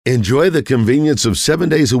Enjoy the convenience of 7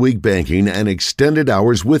 days a week banking and extended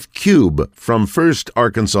hours with Cube from First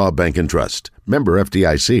Arkansas Bank and Trust. Member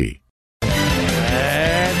FDIC.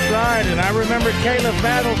 That's right, and I remember Khalif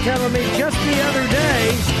Battle telling me just the other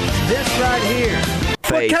day, this right here.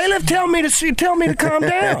 Well, Khalif tell me to calm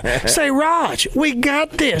down. Say, Raj, we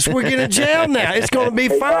got this. We're getting to jail now. It's going to be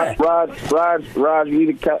fine. Raj, you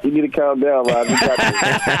need to calm down, Raj. We got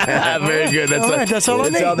this. Very good. That's all I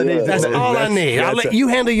need. That's all I need. I'll let you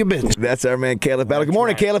handle your business. That's our man, Khalif Battle. Good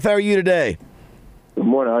morning, Khalif. How are you today? Good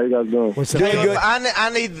morning. How you guys doing? What's up? Doing good. I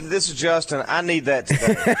need this is Justin. I need that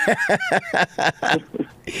today.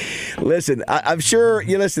 Listen, I'm sure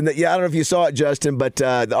you listened. I don't know if you saw it, Justin, but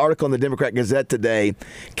the article in the Democrat Gazette today,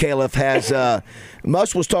 Khalif has.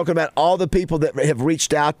 Musk was talking about all the people that have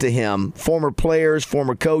reached out to him, former players,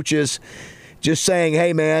 former coaches, just saying,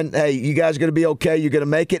 "Hey, man, hey, you guys are going to be okay. You're going to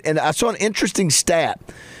make it." And I saw an interesting stat.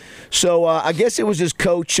 So I guess it was his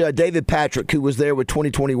coach, David Patrick, who was there with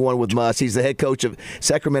 2021 with Musk. He's the head coach of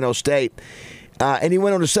Sacramento State. And he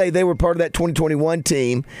went on to say they were part of that 2021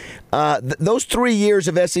 team. Those 3 years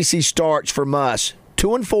of SEC starts for Musk,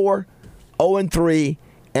 2-4, 0-3,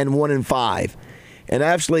 and 1-5. And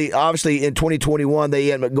obviously, in 2021,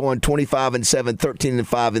 they ended up going 25-7,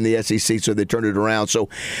 13-5 in the SEC, so they turned it around. So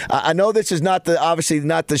I know this is obviously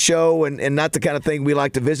not the show and not the kind of thing we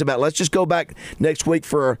like to visit about. Let's just go back next week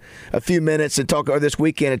for a few minutes and talk, or this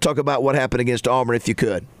weekend, and talk about what happened against Auburn, if you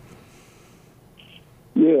could.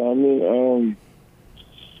 Yeah, I mean,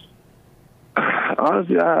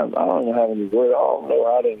 honestly, I don't have any words. I don't know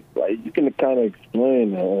how to, you can kind of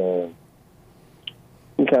explain.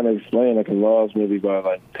 Like a loss maybe by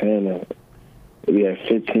like 10 or maybe at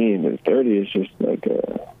 15, but 30 is just like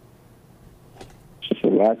just a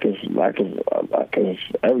lack of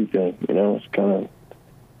everything. You know, it's kind of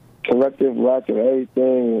collective lack of everything,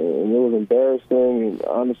 and it was embarrassing. And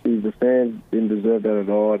honestly, the fans didn't deserve that at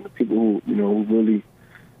all. And the people who really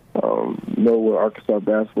know what Arkansas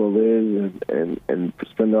basketball is and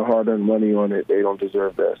spend their hard-earned money on it, they don't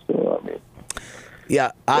deserve that. So I mean.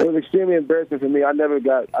 Yeah, it was extremely embarrassing for me. I never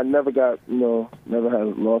had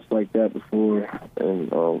a loss like that before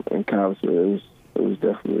in college. So it was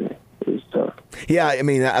definitely tough. Yeah, I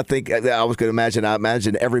mean, I think I was going to imagine. I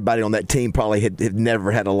imagine everybody on that team probably had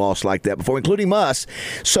never had a loss like that before, including us.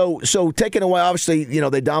 So taking away, obviously,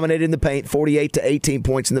 they dominated in the paint, 48 to 18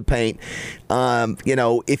 points in the paint.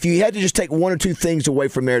 If you had to just take one or two things away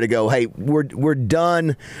from there to go, hey, we're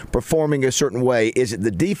done performing a certain way. Is it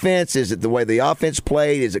the defense? Is it the way the offense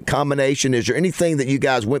played? Is it combination? Is there anything that you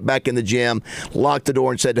guys went back in the gym, locked the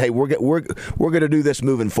door, and said, hey, we're going to do this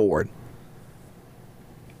moving forward?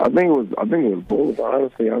 I think it was both.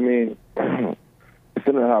 Honestly, I mean,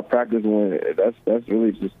 considering how practice went, that's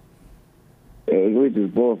really just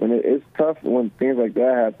both. And it's tough when things like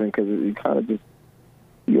that happen because you kind of just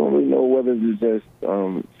you don't really know whether it's just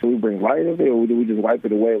should we bring light of it or do we just wipe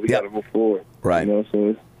it away? We got to move forward, right?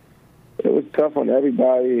 So it was tough on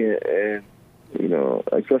everybody, and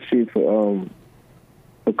especially for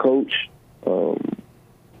coach. So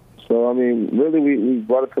I mean, really, we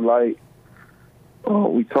brought it to light.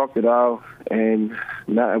 We talked it out,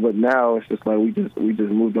 but now it's just like we just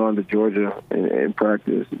moved on to Georgia in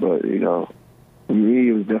practice. But for me,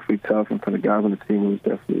 it was definitely tough, and for the guys on the team,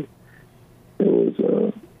 it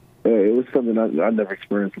was something I never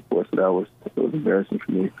experienced before. So it was embarrassing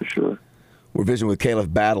for me for sure. We're visiting with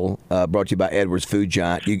Khalif Battle, brought to you by Edwards Food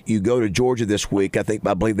Giant. You go to Georgia this week. I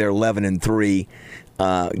believe they're 11-3.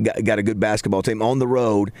 Got a good basketball team on the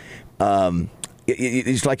road.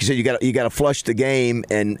 It's like you said, you got to flush the game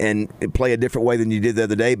and play a different way than you did the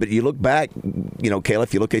other day. But you look back,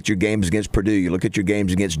 Khalif, you look at your games against Purdue, you look at your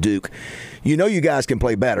games against Duke. You guys can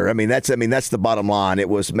play better. I mean that's the bottom line. It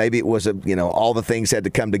was all the things had to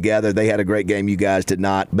come together. They had a great game, you guys did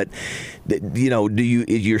not. But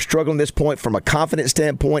you're struggling at this point from a confidence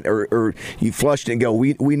standpoint, or you flushed it and go,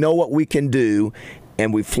 we know what we can do.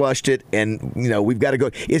 And we flushed it, and we've got to go.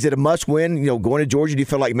 Is it a must-win? Going to Georgia, do you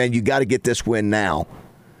feel like, man, you got to get this win now?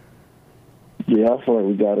 Yeah, I feel like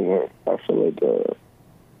we got to win. I feel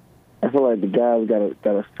like the guys got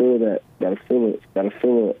to feel that, got to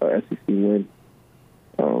feel a SEC win.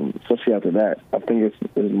 Especially after that, I think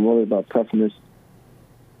it's more about toughness.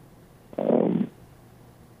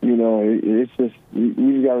 It's just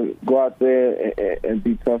you got to go out there and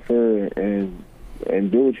be tougher and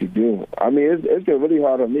do what you do. I mean, it's been really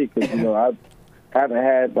hard on me because I haven't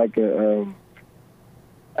had I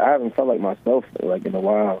haven't felt like myself in a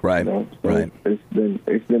while. Right. So right. It's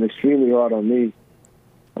been extremely hard on me,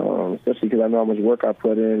 especially because I know how much work I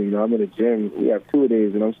put in. I'm in the gym. We have 2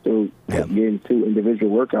 days, and I'm still getting 2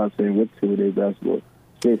 individual workouts in with 2 days basketball.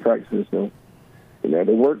 great practices. So,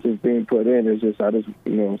 the work is being put in. It's just,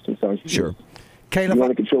 sometimes Sure. Caleb, you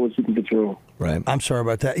want to control what you can control. Right. I'm sorry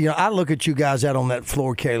about that. I look at you guys out on that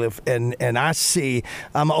floor, Khalif, and I see,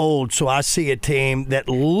 I'm old, so I see a team that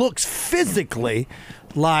looks physically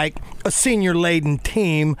like a senior-laden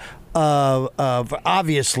team of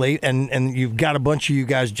obviously, and you've got a bunch of you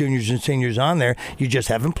guys, juniors and seniors on there. You just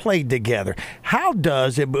haven't played together. How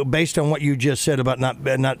does it, based on what you just said about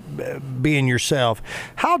not being yourself,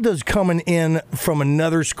 how does coming in from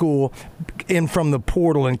another school, in from the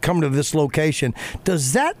portal, and come to this location,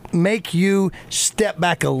 does that make you step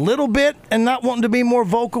back a little bit and not wanting to be more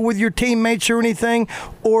vocal with your teammates or anything,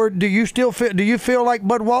 or do you feel like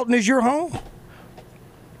Bud Walton is your home?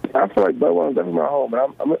 I feel like Bud Walton's definitely my home,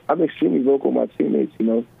 but I'm extremely vocal with my teammates.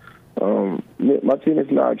 My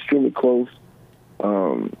teammates are extremely close.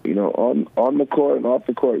 On the court and off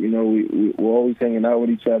the court, we're always hanging out with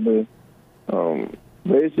each other. But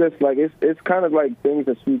it's just like it's kind of like things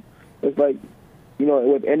that it's like,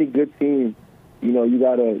 with any good team, you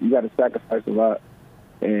gotta sacrifice a lot,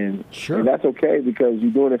 and that's okay because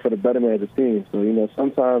you're doing it for the betterment of the team. So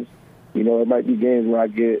sometimes it might be games where I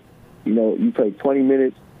get you play 20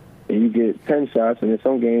 minutes. And you get 10 shots, and in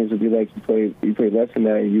some games it'll be like you play less than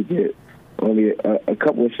that, and you get only a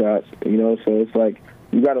couple of shots. So it's like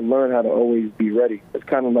you got to learn how to always be ready. It's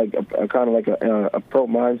kind of like a pro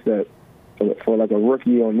mindset for like a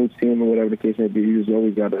rookie or a new team or whatever the case may be. You just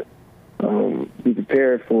always got to be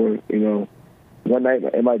prepared for one night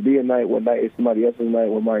it might be a night, one night it's somebody else's night,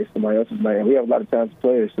 one night it's somebody else's night, and we have a lot of talented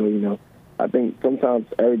players. So I think sometimes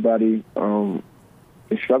everybody can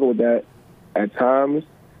struggle with that at times.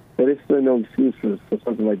 But it's still no excuse for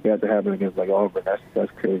something like that to happen against like Auburn.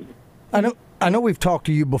 That's crazy. I know we've talked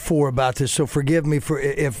to you before about this, so forgive me for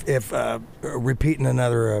if repeating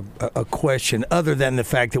another a question. Other than the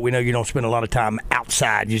fact that we know you don't spend a lot of time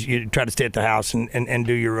outside, you try to stay at the house and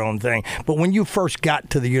do your own thing. But when you first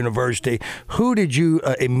got to the university, who did you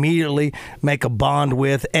immediately make a bond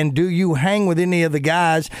with? And do you hang with any of the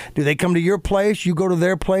guys? Do they come to your place? You go to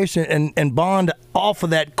their place and bond off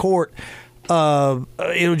of that court?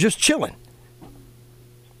 Just chilling.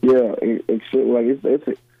 Yeah, it's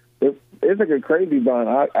like a crazy bond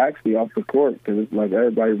actually off the court because it's like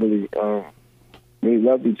everybody really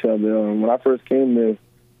loved each other. When I first came there,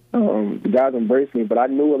 the guys embraced me, but I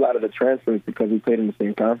knew a lot of the transfers because we played in the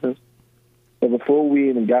same conference. So before we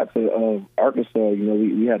even got to Arkansas,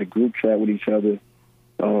 we had a group chat with each other.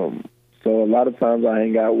 So a lot of times I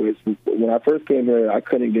hang out with. When I first came here, I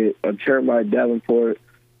couldn't get a Jeremiah Davenport,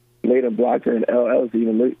 later Blocker, and LL to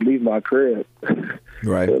even leave my crib.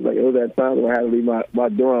 Right. It was that time where I had to leave my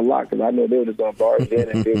door unlocked because I know they were just going to barge in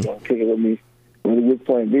and they were going to kick it with me. Whether we were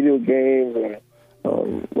playing video games or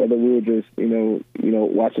whether we were just,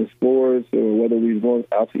 watching sports or whether we were going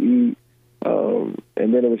out to eat.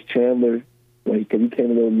 And then it was Chandler. Because he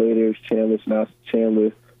came a little later, it was Chandler, so now it's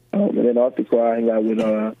Chandler. And then off the court, I hang out with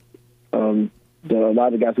a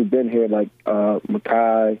lot of the guys who've been here, like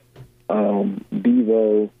Makai,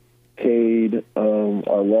 Devo, Cade,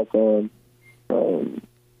 our walk-on,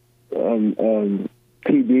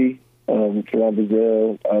 PB, Karan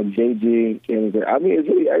Brazil, JG, Chandler. I mean, it's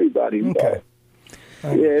really everybody. Okay.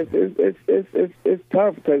 Yeah, it's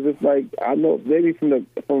tough because it's like I know maybe from the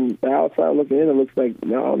outside looking in, it looks like I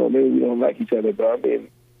don't know, maybe we don't like each other, but I mean,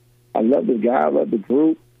 I love the guy, I love the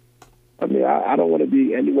group. I mean, I don't want to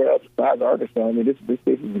be anywhere else besides Arkansas. I mean, this place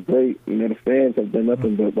is great. The fans have done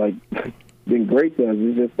nothing but been great to us.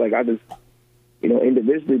 It's just like I just,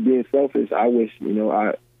 individually being selfish, I wish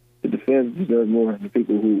the fans deserve more. The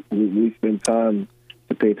people who we spend time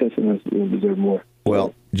to pay attention to us deserve more.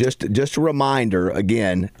 Well, just a reminder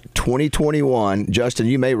again, 2021. Justin,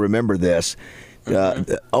 you may remember this.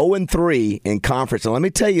 0-3 in conference, and let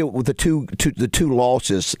me tell you, with the two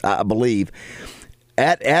losses, I believe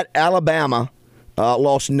at Alabama.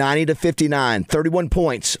 Lost 90-59, 31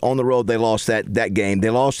 points on the road. They lost that game.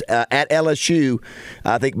 They lost at LSU,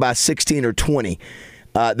 I think by 16 or 20.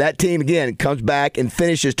 That team again comes back and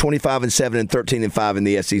finishes 25-7 and 13-5 in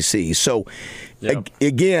the SEC. So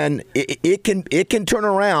again, it can turn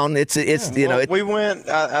around. We went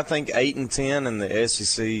I think 8-10 in the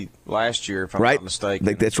SEC last year, if I'm not mistaken. I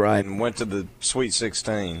think that's right. And went to the Sweet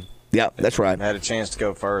 16. Yeah, that's right. Had a chance to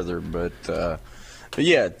go further, but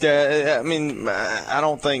yeah, I mean, I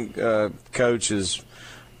don't think Coach is,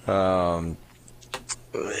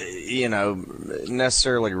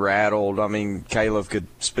 necessarily rattled. I mean, Khalif could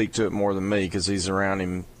speak to it more than me because he's around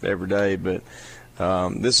him every day. But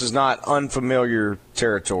this is not unfamiliar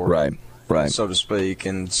territory, right? so to speak.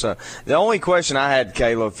 And so the only question I had,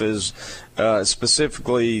 Khalif, is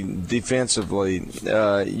specifically defensively.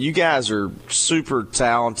 You guys are super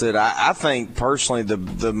talented. I think personally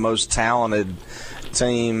the most talented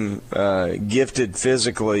team, gifted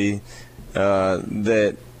physically,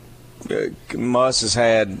 that Muss has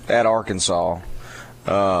had at Arkansas.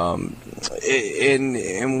 You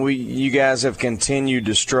guys have continued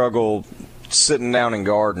to struggle sitting down and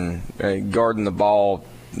guarding the ball,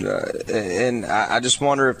 and I just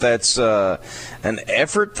wonder if that's an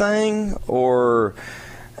effort thing or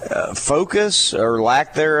focus or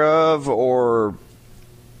lack thereof, or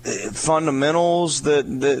fundamentals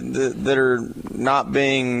that are not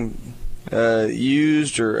being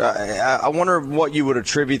used, or I wonder what you would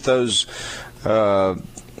attribute those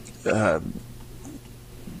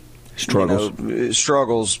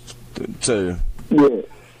struggles to. Yeah,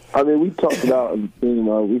 I mean, we talked about in the team.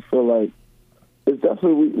 We feel like it's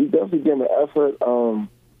definitely we definitely give an effort. But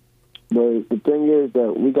the thing is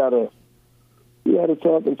that we gotta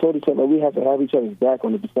talk and told each other we have to have each other's back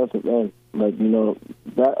on the defensive end. Like, you know,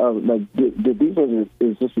 that the defense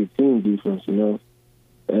is just a team defense, you know,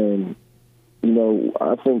 and you know,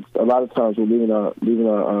 I think a lot of times we're leaving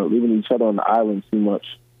each other on the island too much,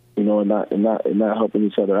 you know, and not helping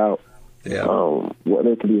each other out. Yeah.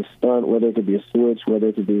 Whether it could be a stunt, whether it could be a switch, whether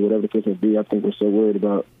it could be whatever the case may be, I think we're so worried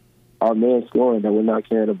about our man scoring that we're not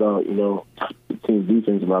caring about, you know, the team's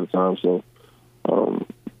defense a lot of times. So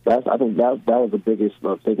I think that was the biggest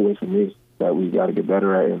takeaway for me that we got to get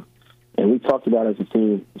better at, and we talked about it as a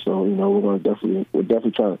team. So, you know, we're definitely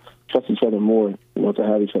trying to trust each other more, you know, to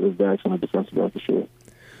have each other's backs on the defensive end for sure.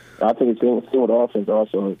 I think it's same with offense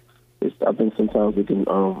also. I think sometimes we can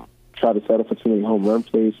try to settle for too many home run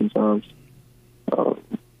plays sometimes.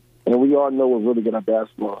 And we all know we're really good at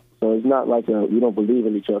basketball. So it's not like we don't believe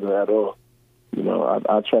in each other at all. You know,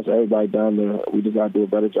 I trust everybody down there. We just got to do a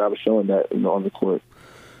better job of showing that, you know, on the court.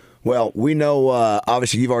 Well, we know,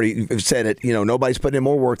 obviously, you've already said it, you know, nobody's putting in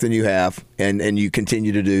more work than you have, and you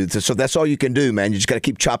continue to do. So that's all you can do, man. You just got to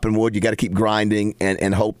keep chopping wood. You got to keep grinding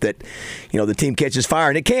and hope that, you know, the team catches fire.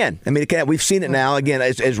 And it can. I mean, it can. We've seen it now. Again,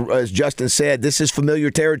 as Justin said, this is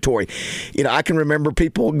familiar territory. You know, I can remember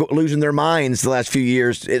people losing their minds the last few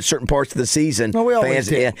years at certain parts of the season. No, we always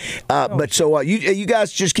did. But so you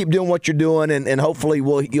guys just keep doing what you're doing, and hopefully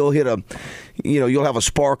you'll hit a, you know, you'll have a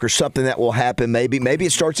spark or something that will happen. Maybe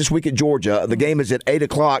it starts this week at Georgia. The game is at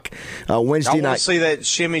 8:00 Wednesday night. I want to see that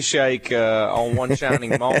shimmy shake on one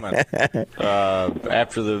shining moment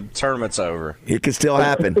after the tournament's over. It can still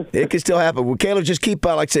happen. It can still happen. Well, Caleb, just keep,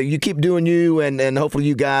 like I say, you keep doing you, and hopefully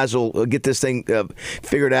you guys will get this thing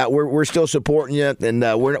figured out. We're still supporting you, and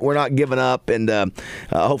we're not giving up, and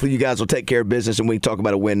hopefully you guys will take care of business, and we can talk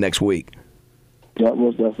about a win next week. Yeah,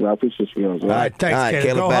 most definitely. I appreciate you guys. All right, thanks,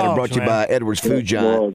 Caleb Batter brought to you by Edwards Food Giant.